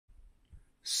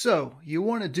So, you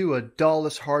want to do a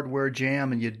DAWless hardware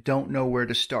jam and you don't know where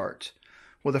to start.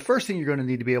 Well, the first thing you're going to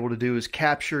need to be able to do is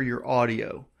capture your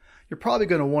audio. You're probably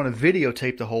going to want to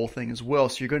videotape the whole thing as well,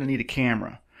 so you're going to need a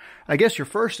camera. I guess your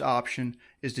first option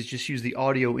is to just use the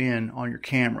audio in on your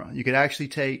camera. You could actually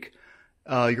take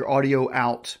your audio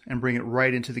out and bring it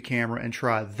right into the camera and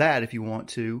try that if you want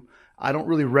to. I don't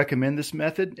really recommend this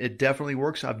method. It definitely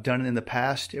works. I've done it in the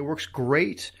past. It works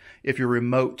great if you're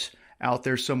remote out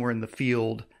there somewhere in the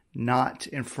field, not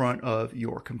in front of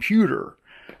your computer.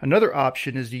 Another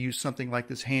option is to use something like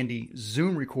this handy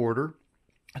Zoom recorder.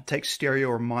 It takes stereo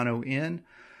or mono in.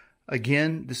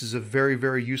 Again, this is a very,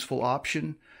 very useful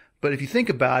option. But if you think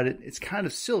about it, it's kind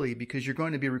of silly because you're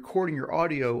going to be recording your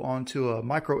audio onto a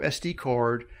micro SD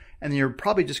card, and then you're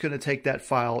probably just going to take that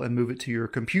file and move it to your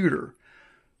computer.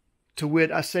 To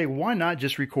wit, I say, why not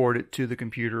just record it to the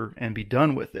computer and be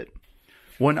done with it?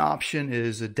 One option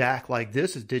is a DAC like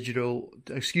this, an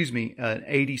ADC,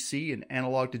 an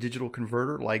analog to digital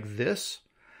converter like this.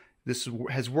 This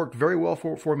has worked very well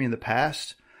for me in the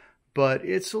past, but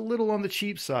it's a little on the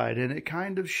cheap side, and it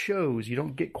kind of shows. You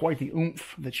don't get quite the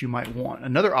oomph that you might want.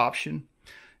 Another option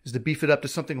is to beef it up to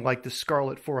something like the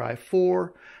Scarlett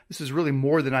 4i4. This is really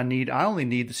more than I need. I only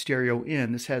need the stereo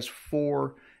in. This has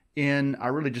 4 in. I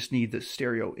really just need the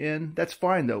stereo in. That's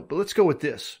fine though, but let's go with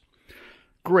this.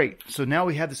 Great. So now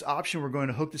we have this option. We're going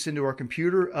to hook this into our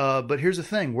computer, but here's the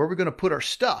thing. Where are we going to put our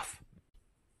stuff?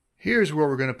 Here's where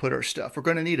we're going to put our stuff. We're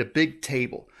going to need a big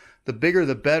table. The bigger,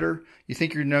 the better. You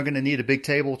think you're not going to need a big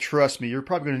table? Trust me, you're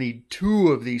probably going to need 2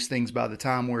 of these things by the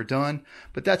time we're done,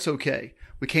 but that's okay.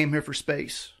 We came here for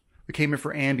space. We came here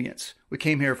for ambience. We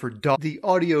came here for DAW. The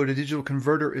audio to digital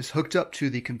converter is hooked up to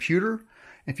the computer.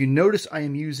 If you notice, I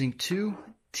am using 2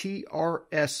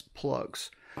 TRS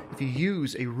plugs. If you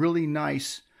use a really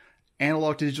nice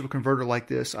analog to digital converter like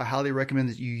this, I highly recommend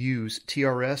that you use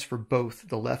TRS for both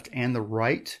the left and the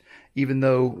right. Even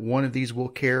though one of these will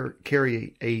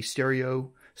carry a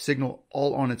stereo signal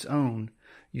all on its own,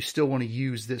 you still want to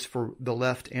use this for the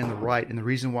left and the right. And the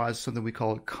reason why is something we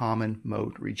call common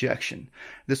mode rejection.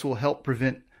 This will help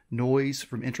prevent noise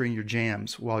from entering your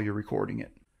jams while you're recording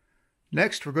it.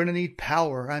 Next, we're going to need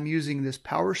power. I'm using this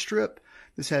power strip.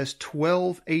 This has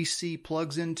 12 AC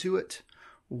plugs into it.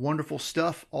 Wonderful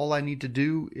stuff. All I need to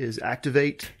do is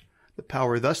activate the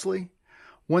power thusly.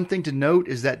 One thing to note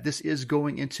is that this is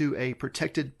going into a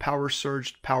protected power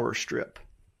surged power strip.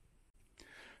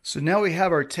 So now we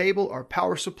have our table, our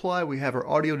power supply, we have our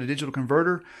audio to digital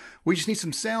converter. We just need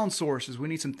some sound sources. We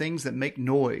need some things that make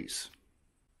noise.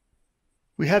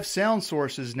 We have sound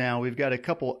sources now. We've got a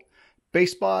couple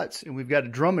bass bots and we've got a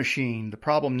drum machine. The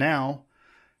problem now,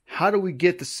 how do we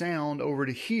get the sound over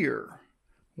to here?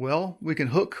 Well, we can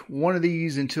hook one of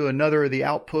these into another of the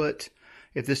output.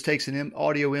 If this takes an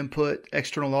audio input,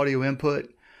 external audio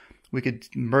input, we could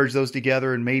merge those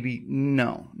together and maybe,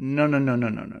 no.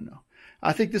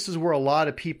 I think this is where a lot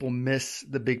of people miss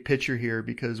the big picture here,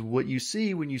 because what you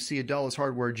see when you see a DAWless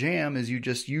hardware jam is you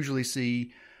just usually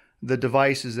see the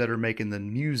devices that are making the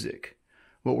music.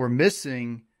 What we're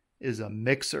missing is a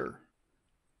mixer.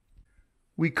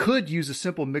 We could use a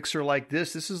simple mixer like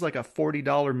this. This is like a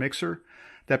 $40 mixer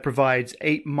that provides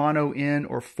 8 mono in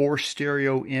or 4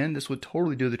 stereo in. This would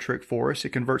totally do the trick for us. It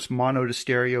converts mono to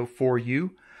stereo for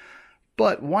you.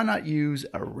 But why not use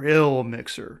a real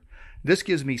mixer? This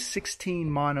gives me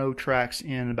 16 mono tracks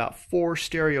in, about 4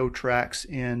 stereo tracks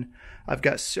in. I've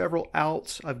got several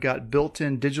outs. I've got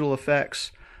built-in digital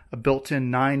effects, a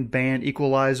built-in 9-band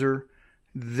equalizer.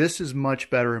 This is much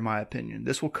better in my opinion.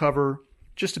 This will cover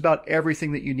just about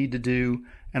everything that you need to do.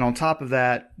 And on top of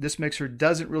that, this mixer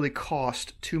doesn't really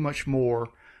cost too much more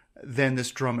than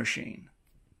this drum machine.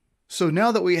 So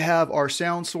now that we have our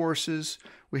sound sources,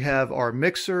 we have our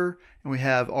mixer, and we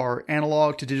have our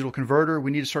analog to digital converter,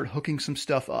 we need to start hooking some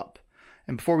stuff up.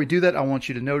 And before we do that, I want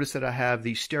you to notice that I have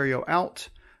the stereo out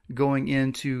going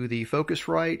into the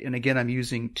Focusrite. And again, I'm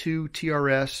using 2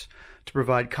 TRS to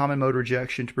provide common mode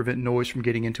rejection to prevent noise from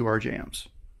getting into our jams.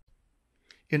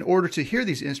 In order to hear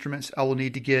these instruments, I will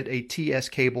need to get a TS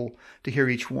cable to hear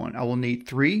each one. I will need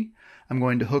 3. I'm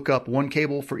going to hook up 1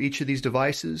 cable for each of these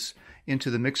devices into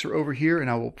the mixer over here, and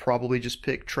I will probably just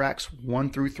pick tracks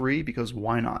 1 through 3 because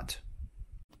why not?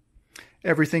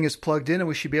 Everything is plugged in and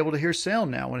we should be able to hear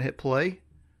sound now. When I hit play,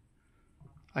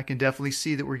 I can definitely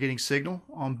see that we're getting signal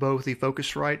on both the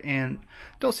Focusrite, and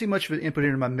don't see much of an input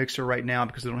into my mixer right now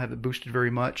because I don't have it boosted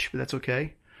very much, but that's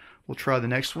okay. We'll try the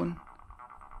next one.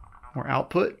 More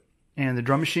output, and the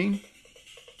drum machine.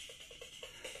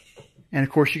 And of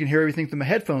course, you can hear everything through my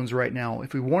headphones right now.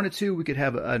 If we wanted to, we could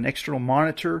have an external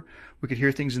monitor. We could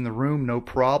hear things in the room, no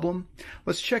problem.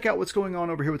 Let's check out what's going on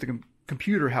over here with the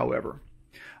computer, however.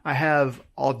 I have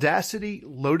Audacity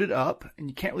loaded up, and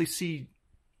you can't really see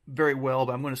very well,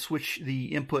 but I'm going to switch the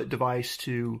input device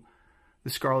to the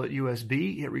Scarlett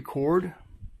USB, hit record.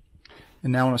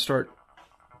 And now I want to start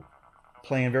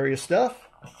playing various stuff.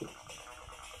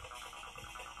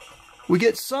 We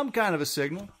get some kind of a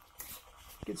signal.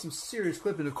 Get some serious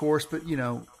clipping, of course, but, you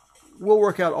know, we'll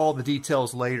work out all the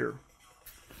details later.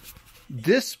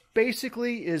 This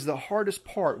basically is the hardest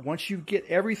part. Once you get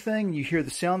everything, you hear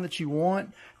the sound that you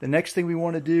want, the next thing we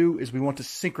want to do is we want to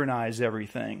synchronize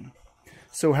everything.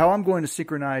 So how I'm going to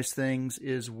synchronize things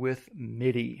is with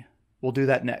MIDI. We'll do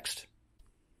that next.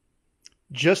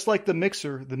 Just like the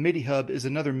mixer, the MIDI hub is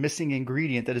another missing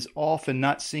ingredient that is often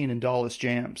not seen in DAWless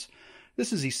jams.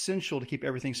 This is essential to keep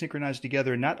everything synchronized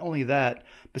together, and not only that,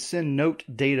 but send note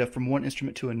data from one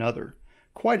instrument to another.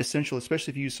 Quite essential,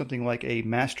 especially if you use something like a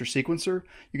master sequencer.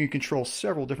 You can control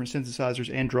several different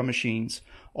synthesizers and drum machines,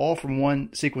 all from one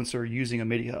sequencer using a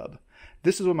MIDI hub.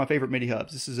 This is one of my favorite MIDI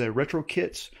hubs. This is a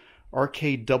RetroKit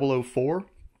Arcade 004,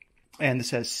 and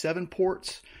this has 7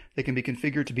 ports. They can be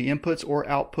configured to be inputs or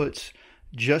outputs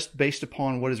just based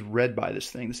upon what is read by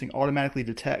this thing. This thing automatically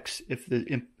detects if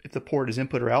the port is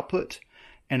input or output,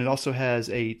 and it also has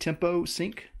a tempo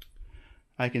sync.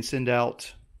 I can send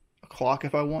out a clock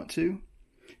if I want to,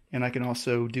 and I can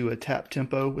also do a tap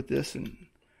tempo with this and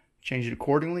change it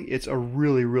accordingly. It's a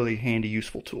really, really handy,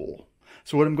 useful tool.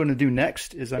 So what I'm going to do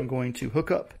next is I'm going to hook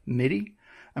up MIDI.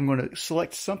 I'm going to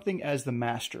select something as the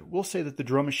master. We'll say that the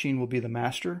drum machine will be the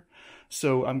master.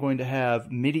 So I'm going to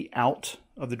have MIDI out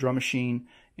of the drum machine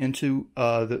into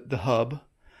the hub,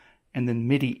 and then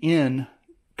MIDI in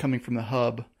coming from the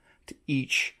hub to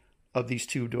each of these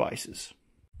 2 devices.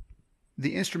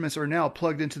 The instruments are now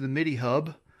plugged into the MIDI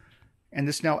hub, and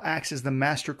this now acts as the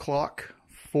master clock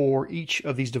for each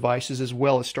of these devices, as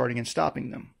well as starting and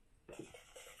stopping them.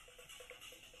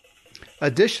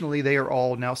 Additionally, they are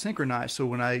all now synchronized, so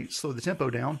when I slow the tempo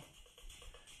down,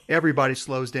 everybody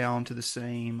slows down to the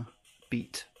same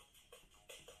beat.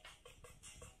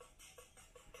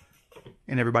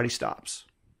 And everybody stops.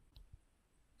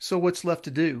 So what's left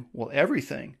to do? Well,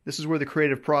 everything. This is where the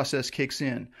creative process kicks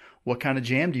in. What kind of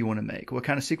jam do you want to make? What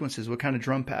kind of sequences? What kind of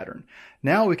drum pattern?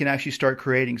 Now we can actually start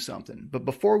creating something. But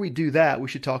before we do that, we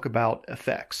should talk about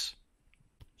effects.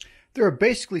 There are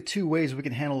basically 2 ways we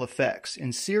can handle effects,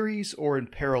 in series or in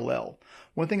parallel.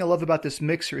 One thing I love about this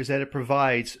mixer is that it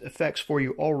provides effects for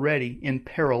you already in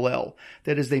parallel.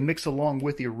 That is, they mix along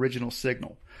with the original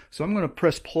signal. So I'm going to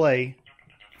press play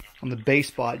on the bass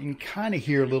spot. You can kind of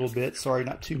hear a little bit. Sorry,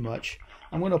 not too much.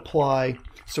 I'm going to apply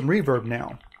some reverb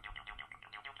now.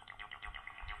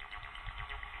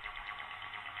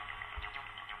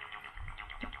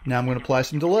 Now I'm going to apply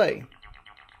some delay.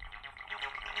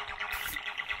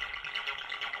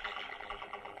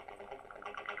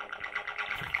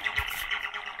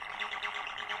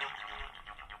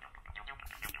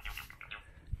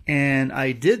 And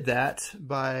I did that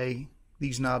by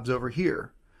these knobs over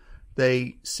here.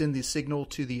 They send the signal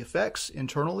to the effects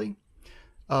internally.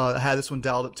 I had this one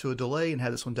dialed up to a delay and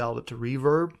had this one dialed up to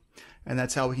reverb. And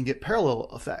that's how we can get parallel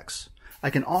effects. I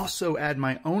can also add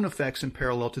my own effects in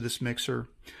parallel to this mixer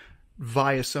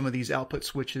via some of these output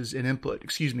switches and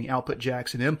output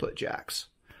jacks and input jacks.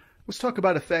 Let's talk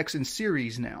about effects in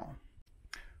series now.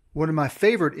 One of my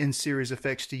favorite in-series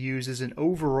effects to use is an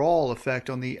overall effect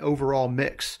on the overall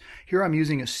mix. Here I'm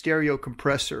using a stereo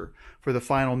compressor for the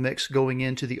final mix going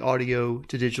into the audio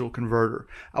to digital converter.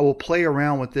 I will play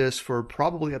around with this for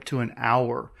probably up to an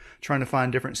hour, trying to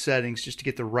find different settings just to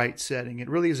get the right setting. It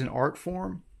really is an art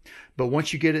form, but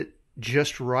once you get it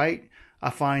just right,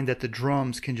 I find that the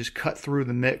drums can just cut through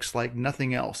the mix like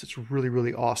nothing else. It's really,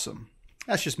 really awesome.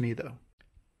 That's just me though.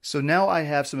 So now I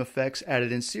have some effects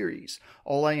added in series.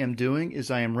 All I am doing is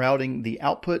I am routing the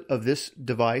output of this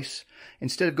device.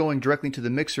 Instead of going directly to the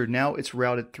mixer, now it's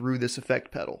routed through this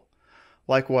effect pedal.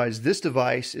 Likewise, this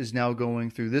device is now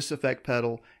going through this effect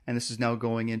pedal, and this is now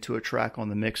going into a track on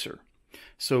the mixer.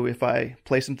 So if I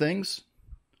play some things,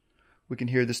 we can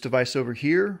hear this device over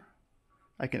here.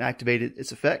 I can activate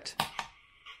its effect.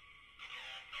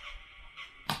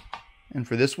 And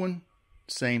for this one,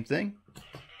 same thing.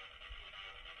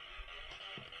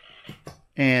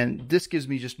 And this gives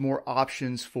me just more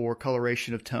options for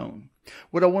coloration of tone.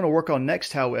 What I want to work on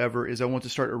next, however, is I want to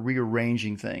start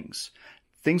rearranging things.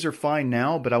 Things are fine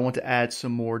now, but I want to add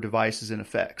some more devices and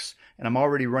effects. And I'm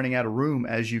already running out of room,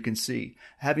 as you can see.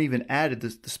 I haven't even added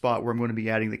the spot where I'm going to be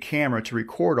adding the camera to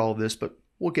record all of this, but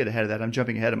we'll get ahead of that. I'm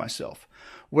jumping ahead of myself.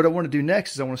 What I want to do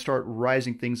next is I want to start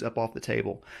rising things up off the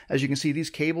table. As you can see, these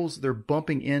cables, they're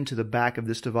bumping into the back of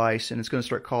this device, and it's going to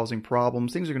start causing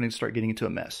problems. Things are going to start getting into a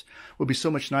mess. It would be so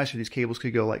much nicer if these cables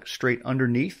could go like straight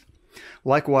underneath.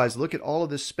 Likewise, look at all of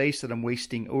this space that I'm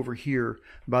wasting over here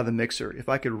by the mixer. If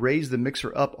I could raise the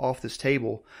mixer up off this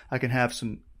table, I can have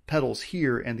some pedals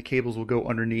here, and the cables will go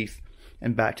underneath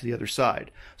and back to the other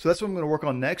side. So that's what I'm going to work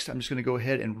on next. I'm just going to go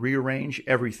ahead and rearrange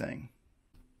everything.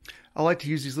 I like to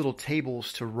use these little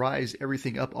tables to rise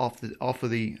everything up off of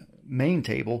the main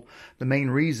table. The main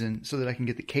reason so that I can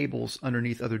get the cables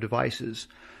underneath other devices.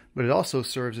 But it also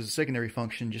serves as a secondary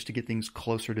function just to get things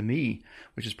closer to me,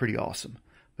 which is pretty awesome.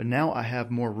 But now I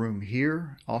have more room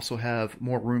here. Also have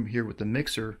more room here with the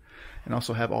mixer, and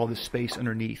also have all this space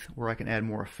underneath where I can add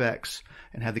more effects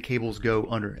and have the cables go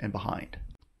under and behind.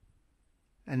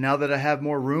 And now that I have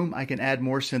more room, I can add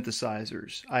more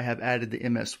synthesizers. I have added the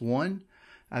MS-1.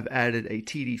 I've added a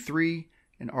TD3,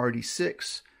 an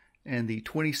RD6, and the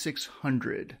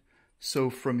 2600. So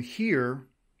from here,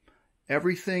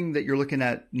 everything that you're looking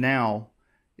at now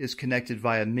is connected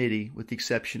via MIDI with the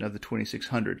exception of the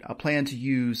 2600. I plan to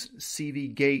use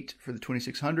CV gate for the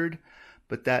 2600,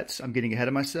 but I'm getting ahead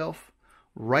of myself.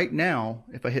 Right now,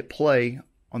 if I hit play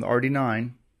on the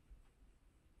RD9,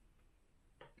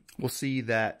 we'll see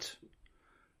that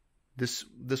this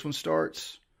one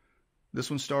starts,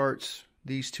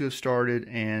 these two have started,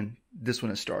 and this one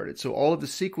has started. So all of the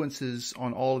sequences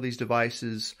on all of these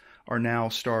devices are now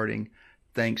starting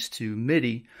thanks to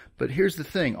MIDI. But here's the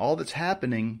thing, all that's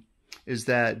happening is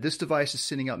that this device is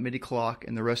sending out MIDI clock,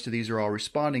 and the rest of these are all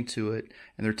responding to it,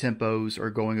 and their tempos are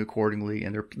going accordingly,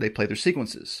 and they play their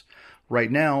sequences.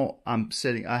 Right now,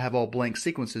 I have all blank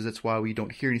sequences. That's why we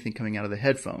don't hear anything coming out of the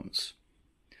headphones.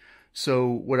 So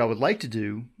what I would like to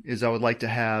do is I would like to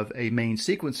have a main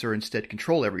sequencer instead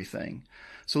control everything.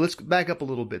 So let's back up a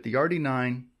little bit. The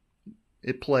RD9,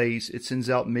 it plays, it sends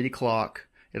out MIDI clock.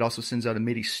 It also sends out a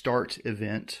MIDI start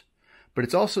event, but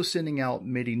it's also sending out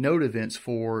MIDI note events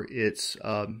for its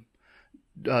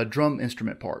drum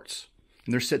instrument parts.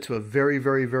 And they're set to a very,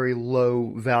 very, very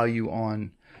low value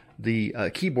on the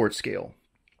keyboard scale.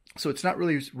 So it's not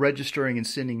really registering and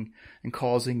sending and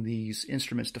causing these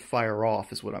instruments to fire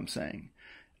off is what I'm saying.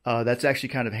 That's actually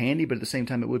kind of handy, but at the same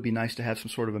time it would be nice to have some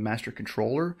sort of a master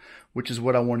controller, which is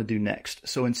what I want to do next.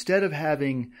 So instead of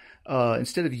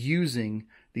using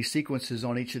these sequences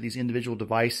on each of these individual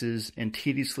devices and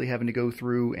tediously having to go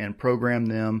through and program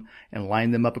them and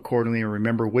line them up accordingly and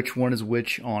remember which one is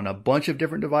which on a bunch of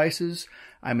different devices,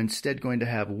 I'm instead going to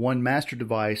have one master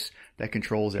device that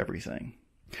controls everything.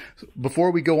 So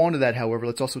before we go on to that, however,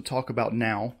 let's also talk about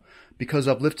now. Because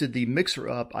I've lifted the mixer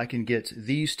up, I can get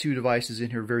these two devices in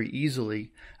here very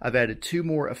easily. I've added two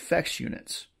more effects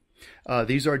units.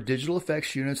 These are digital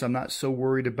effects units. I'm not so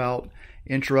worried about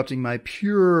interrupting my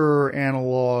pure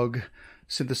analog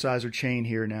synthesizer chain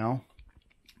here now.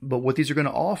 But what these are going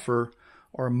to offer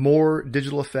are more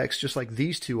digital effects just like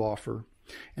these two offer.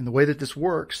 And the way that this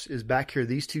works is back here,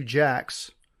 these two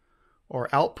jacks are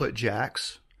output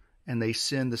jacks, and they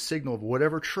send the signal of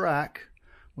whatever track.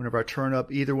 Whenever I turn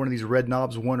up either one of these red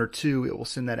knobs, 1 or 2, it will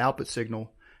send that output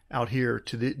signal out here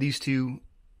to these two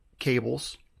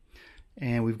cables.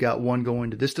 And we've got one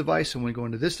going to this device and one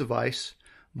going to this device.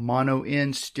 Mono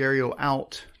in, stereo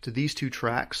out to these two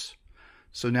tracks.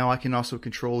 So now I can also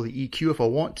control the EQ if I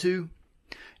want to.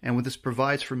 And what this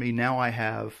provides for me, now I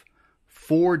have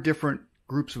 4 different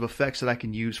groups of effects that I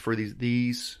can use for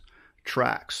these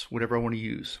tracks, whatever I want to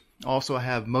use. Also, I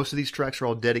have most of these tracks are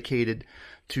all dedicated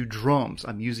to drums.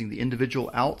 I'm using the individual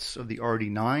outs of the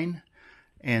RD9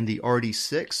 and the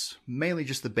RD6, mainly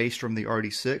just the bass drum, the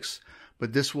RD6,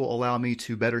 but this will allow me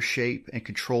to better shape and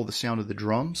control the sound of the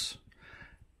drums.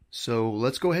 So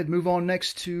let's go ahead and move on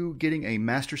next to getting a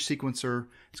master sequencer.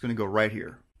 It's going to go right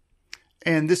here.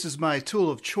 And this is my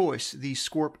tool of choice, the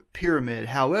Scorp Pyramid.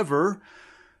 However,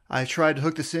 I tried to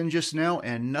hook this in just now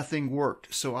and nothing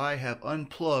worked. So I have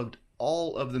unplugged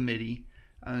all of the MIDI.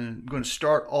 I'm going to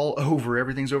start all over.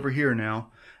 Everything's over here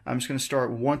now. I'm just going to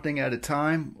start one thing at a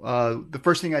time. The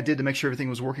first thing I did to make sure everything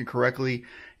was working correctly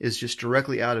is just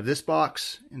directly out of this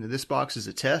box into this box is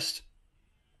a test.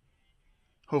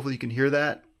 Hopefully you can hear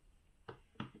that.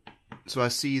 So I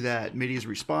see that MIDI is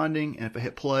responding, and if I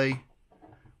hit play,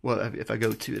 well, if I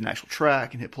go to an actual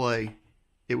track and hit play,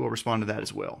 it will respond to that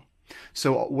as well.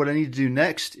 So what I need to do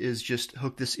next is just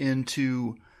hook this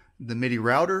into the MIDI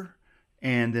router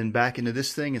and then back into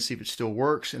this thing and see if it still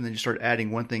works, and then just start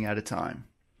adding one thing at a time.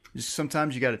 Just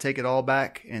sometimes you got to take it all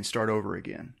back and start over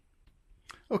again.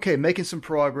 Okay, making some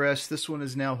progress. This one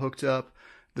is now hooked up.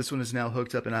 This one is now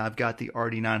hooked up, and I've got the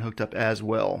RD9 hooked up as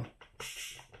well.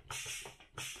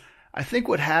 I think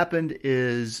what happened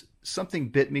is something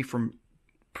bit me from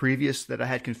previous that I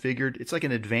had configured. It's like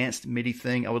an advanced MIDI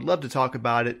thing. I would love to talk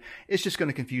about it. It's just going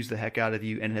to confuse the heck out of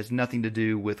you, and it has nothing to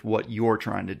do with what you're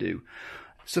trying to do.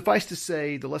 Suffice to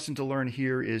say, the lesson to learn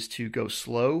here is to go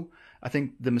slow. I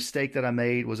think the mistake that I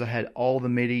made was I had all the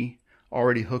MIDI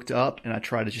already hooked up, and I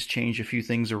tried to just change a few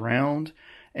things around.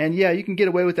 And yeah, you can get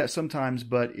away with that sometimes,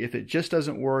 but if it just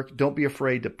doesn't work, don't be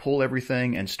afraid to pull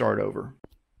everything and start over.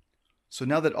 So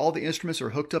now that all the instruments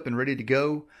are hooked up and ready to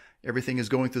go, everything is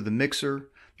going through the mixer,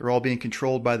 they're all being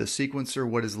controlled by the sequencer,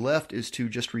 what is left is to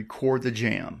just record the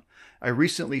jam. I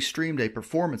recently streamed a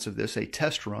performance of this, a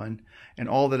test run, and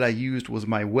all that I used was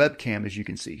my webcam, as you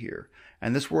can see here.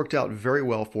 And this worked out very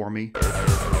well for me.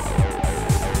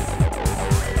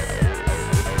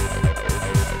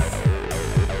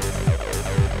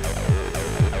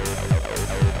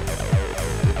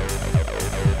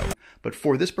 But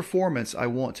for this performance, I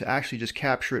want to actually just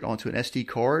capture it onto an SD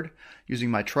card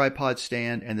using my tripod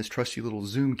stand and this trusty little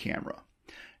zoom camera.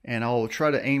 And I'll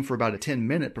try to aim for about a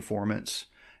 10-minute performance,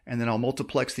 and then I'll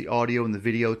multiplex the audio and the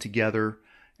video together,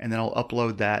 and then I'll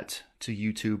upload that to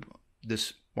YouTube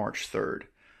this March 3rd.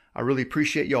 I really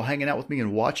appreciate y'all hanging out with me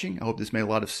and watching. I hope this made a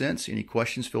lot of sense. Any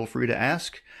questions, feel free to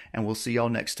ask, and we'll see y'all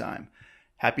next time.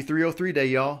 Happy 303 Day,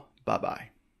 y'all. Bye-bye.